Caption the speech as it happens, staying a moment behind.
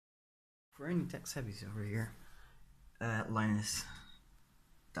For any tech heavies over here at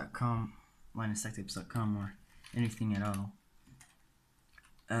Linus.com, LinusTechTips.com, or anything at all,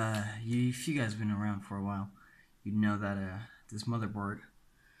 if you guys have been around for a while, you know that this motherboard,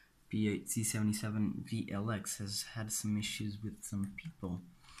 B8C77VLX, has had some issues with some people.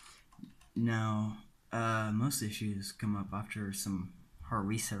 Now, most issues come up after some hard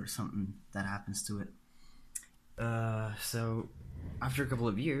reset or something that happens to it. So after a couple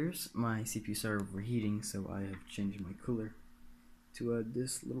of years, my CPU started overheating, so I have changed my cooler to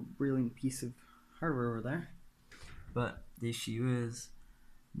this little brilliant piece of hardware over there. But the issue is,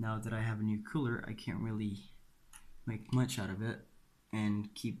 now that I have a new cooler, I can't really make much out of it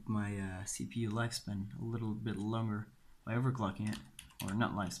and keep my CPU lifespan a little bit longer by overclocking it, or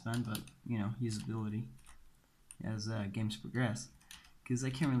not lifespan, but you know, usability as games progress, because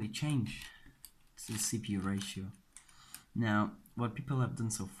I can't really change the CPU ratio. Now, what people have done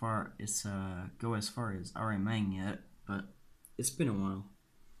so far is go as far as RMAing it, but it's been a while,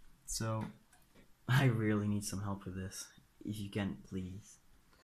 so I really need some help with this. If you can, please.